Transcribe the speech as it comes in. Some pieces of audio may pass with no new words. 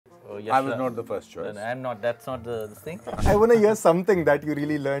I was not the first choice. I'm not. That's not the thing. I want to hear something that you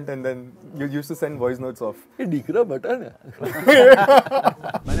really learned and then you used to send voice notes off. ये दिख रहा button है.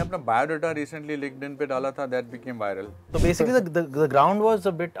 मैंने अपना biodata recently LinkedIn पे डाला था, that became viral. So basically, the ground was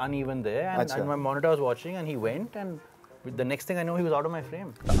a bit uneven there, and अच्छा. my monitor was watching, and he went, and the next thing I know, he was out of my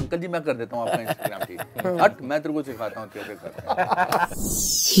frame. Uncle जी मैं कर देता हूँ आपका Instagram ठीक. हट मैं तेरे को सिखाता हूँ कैसे करना.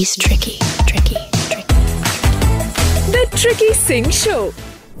 He's tricky, tricky, tricky. The Tricky Singh Show.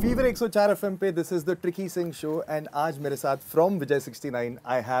 Fever 104 FM पे this is the Tricky Singh Show and आज मेरे साथ from Vijay 69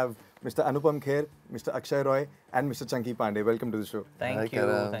 I have Mr. Anupam Kher, Mr. Akshay Roy and Mr. Chunky Pandey. Welcome to the show. Thank you.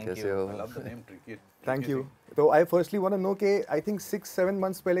 Thank कैसे you. हो? I love the name Tricky. Thank you. तो I firstly want to know कि I think 6-7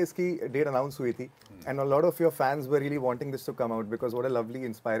 months पहले इसकी date announce हुई थी and a lot of your fans were really wanting this to come out because what a lovely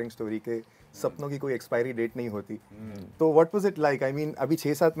inspiring story के सपनों की कोई expiry date नहीं होती. तो what was it like? I mean अभी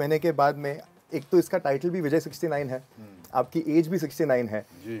 6-7 महीने के बाद में एक तो इसका टाइटल भी विजय 69 है, आपकी एज भी 69 है,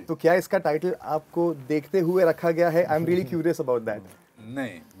 तो क्या इसका टाइटल आपको देखते हुए रखा गया है? I am really curious about that.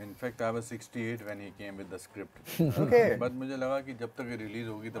 नहीं, in fact I was 68 when he came with the script. Okay. But मुझे लगा कि जब तक ये रिलीज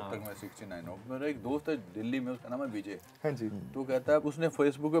होगी तब तक मैं 69 हूँ. मेरा एक दोस्त है दिल्ली में, उसका नाम है विजय. हाँ जी. तो कहता है उसने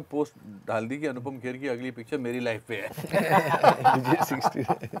फेसबुक पे पोस्ट डाल दी कि अनुपम खेर की अगली पिक्चर मेरी लाइफ पे है. विजय 60.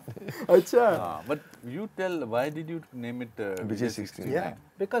 अच्छा. हाँ, but you tell why did you name it Vijay 69? Yeah.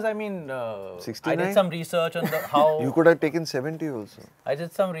 Because I mean, I 69? did some research on how You could have taken 70 also. I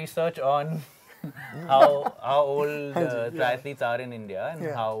did some research on how old triathletes are in India and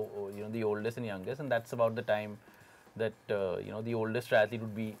how the oldest and youngest, and that's about the time that the oldest triathlete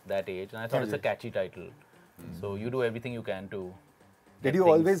would be that age, and I thought it's a catchy title. So you do everything you can to. Did you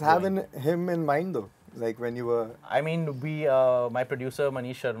always have him in mind though? Like when you were. I mean, my producer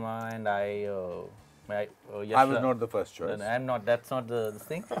Manish Sharma and I I was not the first choice. I'm not. That's not the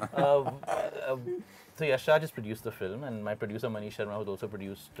thing. So Yashraj just produced the film, and my producer Manish Sharma, who's also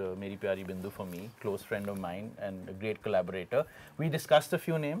produced Meri Pyari Bindu for me, close friend of mine and a great collaborator. We discussed a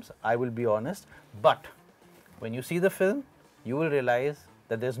few names, I will be honest, but when you see the film, you will realize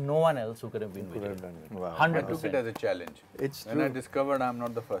that there's no one else who could have been with it. Wow. 100%. I took it as a challenge. It's When true. I discovered I'm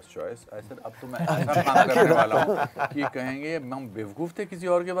not the first choice, I said अब तो मैं ऐसा काम करने वाला हूँ कि कहेंगे हम बेवकूफ़ थे किसी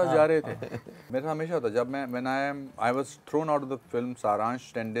और के पास जा रहे थे. मेरा हमेशा होता जब मैं when I was thrown out of the film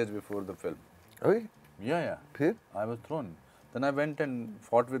Saransh 10 days before the film. Okay. Yeah. फिर? I was thrown. Then I went and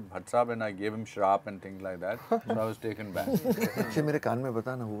fought with Bhatt Saab and I gave him shrap and things like that. So I was taken back. अच्छा मेरे कान में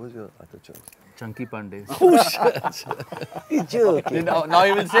बता ना, who was your other choice? Chunky Pandey. He's joking. Now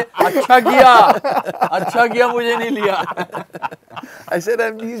you will say अच्छा किया मुझे नहीं लिया. I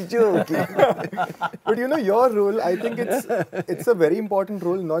said he's joking. But you know your role, I think it's a very important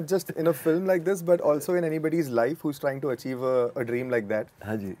role, not just in a film like this, but also in anybody's life who's trying to achieve a dream like that.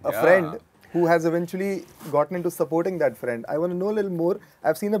 हाँ जी. A friend who has eventually gotten into supporting that friend. I want to know a little more.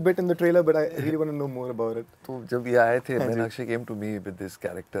 I've seen a bit in the trailer, but I really want to know more about it. तो जब ये आए थे, when Akshay came to me with this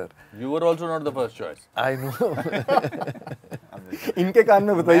character. You were also not the first choice. I know. इनके कान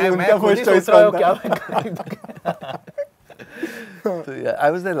में बताइए उनका first choice कौन था? तो yeah,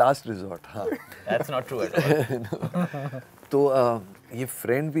 I was their last resort. हाँ. That's not true at all. तो ये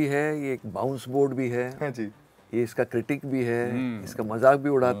friend भी है, ये एक bounce board भी है. हाँ जी. ये इसका क्रिटिक भी है, इसका मजाक भी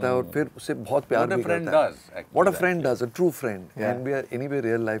उड़ाता है और फिर उससे बहुत प्यार भी करता है. What a friend does, a true friend, and we are anyway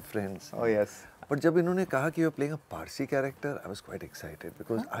real life friends. Oh yes. But जब इन्होंने कहा कि you're playing a Parsi character, I was quite excited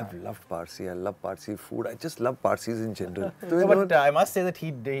because I've loved Parsi, I love Parsi food, I just love Parsis in general. No, but I must say that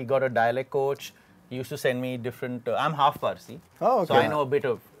he got a dialect coach. He used to send me different. I'm half Parsi, oh, okay. so I know a bit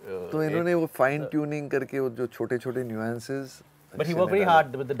of. तो इन्होंने वो fine tuning करके वो जो छोटे-छोटे nuances. But he worked very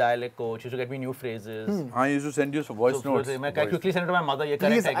hard with the dialect coach. He used to get me new phrases. I used to send you some voice notes. I quickly sent it to my mother. ये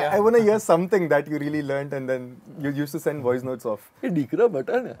correct Please, है क्या? I want to hear something that you really learned and then you used to send voice notes off. ये दिख रहा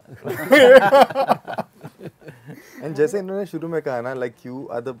button है. And जैसे इन्होंने शुरू में कहा ना, like you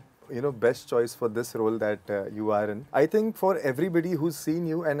are the best choice for this role that you are in. I think for everybody who's seen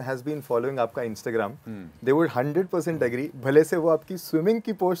you and has been following आपका Instagram, they would 100% agree. भले से वो आपकी swimming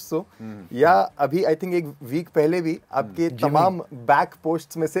की posts हो या अभी I think एक week पहले भी आपके तमाम back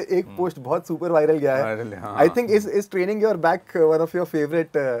posts में से एक post बहुत super viral गया है. I think is training your back one of your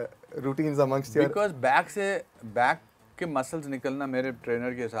favorite routines amongst your. Because back के muscles निकलना मेरे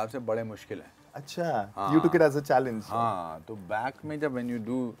trainer के हिसाब से बड़े मुश्किल है. अच्छा, you took it as a challenge. हाँ, तो बैक में जब when you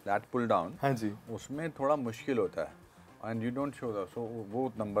do that pull down, हाँ जी, उसमें थोड़ा मुश्किल होता है, and you don't show that, so वो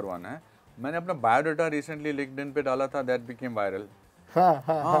number 1 है. मैंने अपना biodata recently LinkedIn पे डाला था, that became viral.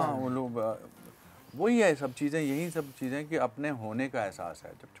 हाँ, वो लोग वही है सब चीज़ें, यही सब चीज़ें कि अपने होने का एहसास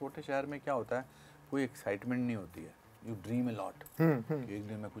है. जब छोटे शहर में क्या होता है, कोई excitement नहीं होती है. You dream a lot. कि एक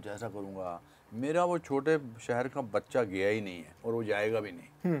दिन मैं कुछ ऐसा करूँगा, मेरा वो छोटे शहर का बच्चा गया ही नहीं है और वो जाएगा भी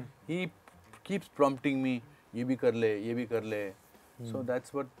नहीं. He keeps prompting me, ये भी कर ले, ये भी कर ले. So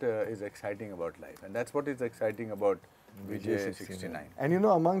that's what is exciting about life, and that's what is exciting about Vijay 69. And you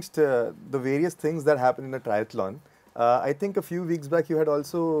know, amongst the various things that happen in a triathlon, I think a few weeks back you had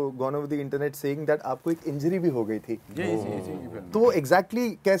also gone over the internet saying that आपको एक injury भी हो गई थी. जी. तो exactly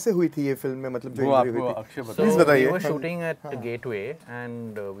कैसे हुई थी ये फिल्म में, मतलब जो इंजरी हुई थी? अक्षय So Please बताइए. we were shooting at the Gateway,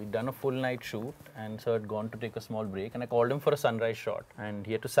 and we'd done a full night shoot, and sir had gone to take a small break, and I called him for a sunrise shot, and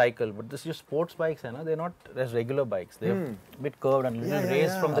he had to cycle. But this is just sports bikes, है ना? They're not as regular bikes. They're a bit curved and little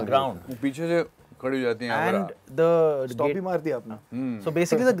raised from the ground. पीछे से खड़ी हो जाती हैं. And the Stop ही मार दिया आपने. So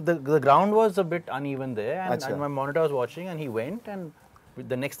basically the ground was a bit uneven there, and Achha. my monitor was watching, and he went, and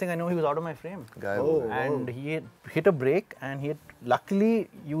the next thing I know, he was out of my frame. And he had hit a brake, and he had luckily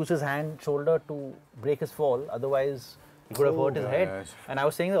used his shoulder to break his fall. Otherwise, he could have hurt his head. Yes. And I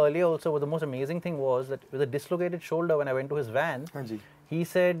was saying earlier also, the most amazing thing was that with a dislocated shoulder, when I went to his van, हाँ जी. he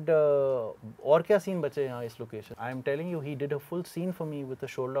said, और क्या scene बचे यहाँ इस location? I am telling you, he did a full scene for me with the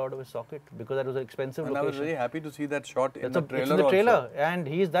shoulder out of his socket because that was an expensive And I location. was very happy to see that shot in It's the trailer. it's in the trailer, and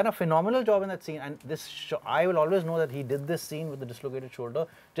he's done a phenomenal job in that scene. And this, I will always know that he did this scene with the dislocated shoulder,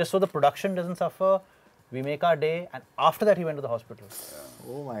 just so the production doesn't suffer. We make our day, and after that he went to the hospital.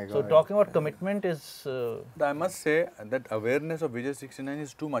 Oh my God. So talking about commitment is. I must say that awareness of Vijay 69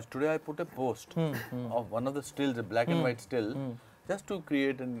 is too much. Today I put a post of one of the stills, a black and white still, just to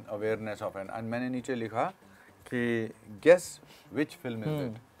create an awareness of it. And मैंने नीचे लिखा कि guess which film is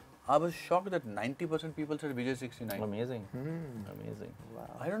it. I was shocked that 90% people said Vijay 69. Amazing, amazing.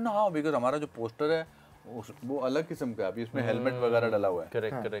 I don't know how, because हमारा जो poster है वो अलग किस्म का है. अभी इसमें हेलमेट वगैरह डला हुआ है.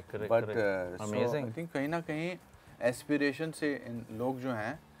 Correct. But Amazing. I think कहीं ना कहीं एस्पिरेशन से इन लोग जो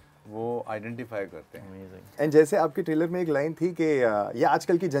हैं वो आइडेंटिफाई करते हैं. Amazing. एंड जैसे आपके ट्रेलर में एक लाइन थी कि ये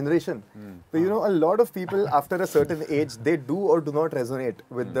आजकल की जनरेशन, तो you know a lot of people after a certain as they do और do not resonate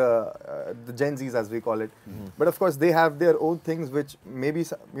with the gen ज़ीज as we call it, but of course they have their own things which may be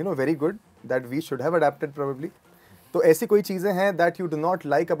you know very good that we should have adapted probably. तो ऐसी कोई चीजें हैं that you do not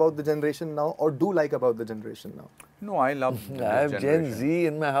like about the generation now और do like about the generation now? No, I love I have Gen Z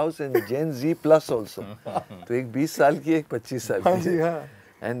in my house and Gen Z plus also. तो एक 20 साल की एक 25 साल हाँ की. जी हाँ.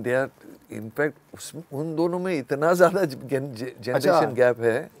 And they are in fact उन दोनों में इतना ज़्यादा generation gap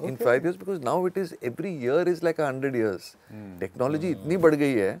है in 5 years, because now it is every year is like 100 years. Technology इतनी बढ़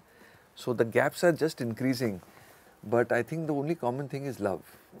गई है, so the gaps are just increasing. But I think the only common thing is love,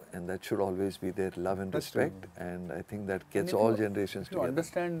 and that should always be there, love and respect, and I think that gets all generations to together.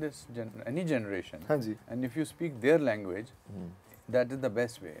 understand this any generation, हाँ जी. and if you speak their language, that is the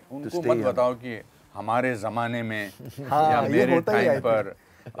best way. उनको stay मत young. बताओ कि हमारे ज़माने में हाँ, या ये मेरे होता ही है, टाइम पर,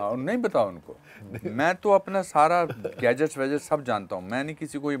 नहीं बताओ उनको. मैं तो अपना सारा गैजेट्स वैजेट्स सब जानता हूँ. मैं नहीं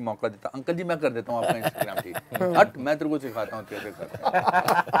किसी को ये मौका देता. अंकल जी मैं कर देता हूँ आपका इंस्टाग्राम ठीक. हट, मैं तेरे को सिखाता हूँ कैसे करना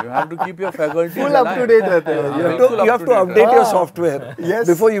है. You have to keep your faculty Full up to date रहते हो. You have to update your software Yes.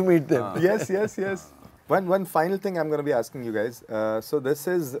 before you meet them. Yes. One final thing I'm going to be asking you guys. So this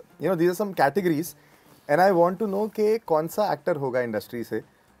is, you know, these are some categories, and I want to know कि कौन सा actor होगा industry से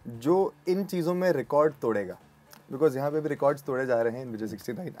जो इन चीज़ों में record तोड़ेगा, because यहाँ पे भी रिकॉर्ड्स तोड़े जा रहे हैं in Vijay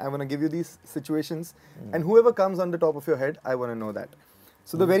 69. I want to give you these situations, and whoever comes on the top of your head, I want to know that.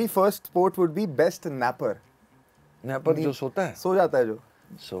 So the very first sport would be best napper. Napper जो सोता है, सो जाता है जो.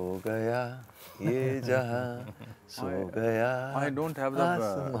 सो गया ये जहां, सो गया. I don't have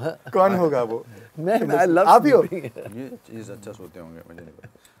the कौन होगा वो? Man, I love आप ही हो? sleeping. ये चीज़ अच्छा सोते होंगे मुझे नहीं पता.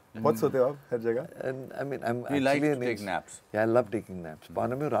 बहुत सोते हो आप हर जगह? And I mean, I'm He likes actually to take naps. Yeah, I love taking naps.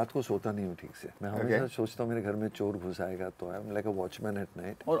 पाना में रात को सोता नहीं हूँ ठीक से. मैं हमेशा सोचता हूँ मेरे घर में चोर घुस आएगा, तो I'm like a watchman at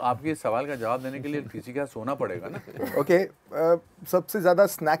night. और आपके इस सवाल का जवाब देने के लिए किसी का सोना पड़ेगा ना. Okay, सबसे ज़्यादा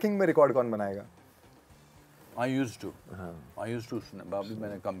स्नैकिंग में रिकॉर्ड कौन बनाएगा? I used to. अभी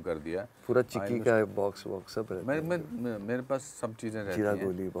मैंने कम कर दिया. पूरा चिक्की का बॉक्स सब रहता है. मेरे पास सब चीजें रहती जीरा हैं.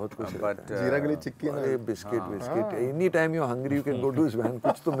 गोली बहुत कुछ But जीरा गोली चिक्की ना. अरे biscuit any time you hungry you can go to his van,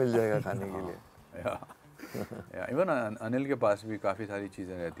 कुछ तो मिल जाएगा खाने के लिए. इवन अनिल के पास भी काफ़ी सारी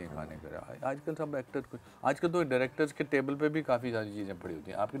चीज़ें रहती हैं खाने के. आजकल सब एक्टर आजकल तो डायरेक्टर्स के टेबल पे भी काफ़ी सारी चीज़ें पड़ी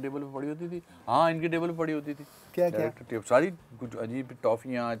होती हैं. आपके टेबल पे पड़ी होती थी? हाँ, इनके टेबल पे पड़ी होती थी. क्या टेबल सारी कुछ अजीब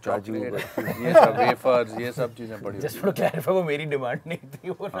टॉफियाँ, चॉकलेट, ये सब वेफर्स, ये सब चीज़ें पड़ी. Just to clarify, वो मेरी डिमांड नहीं थी,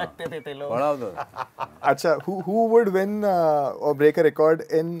 वो रखते थे लोग. बड़ा होता. अच्छा, who would win or break a record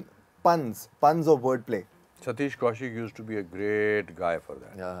in puns of wordplay? Satish Kaushik used to be a great guy for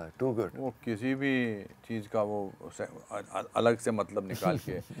that. Yeah, too good. वो किसी भी चीज़ का वो अलग से मतलब निकाल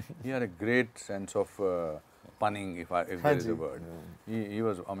के, he had a great sense of punning, if there is a word. He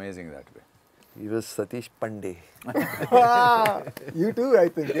was amazing that way. He was Satish Pandey. You too, I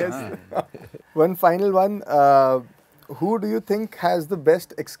think. Yes. One final one. Who do you think has the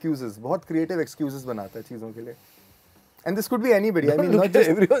best excuses? बहुत creative excuses बनाता है चीजों के लिए. And this could be anybody. I mean,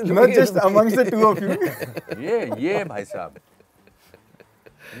 not just amongst the two of you. ये भाई साहब.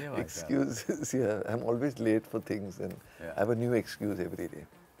 Excuses, yeah. I'm always late for things and I have a new excuse every day.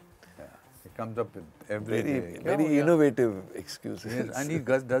 It comes up every day. Very innovative excuses. Yes, and he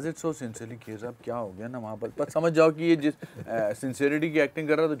does it so sincerely कि साहब क्या हो गया ना वहाँ पर. बस समझ जाओ कि ये जिस sincerity की acting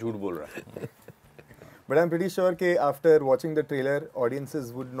कर रहा है तो झूठ बोल रहा है. But I'm pretty sure that after watching the trailer,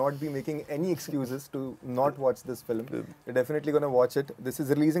 audiences would not be making any excuses to not watch this film. They're definitely going to watch it. This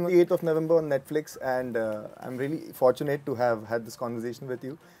is releasing on the 8th of November on Netflix, and I'm really fortunate to have had this conversation with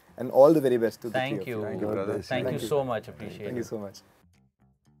you. And all the very best to the three of you. Thank you, brother. Thank you so much. Appreciate it. Thank you so much.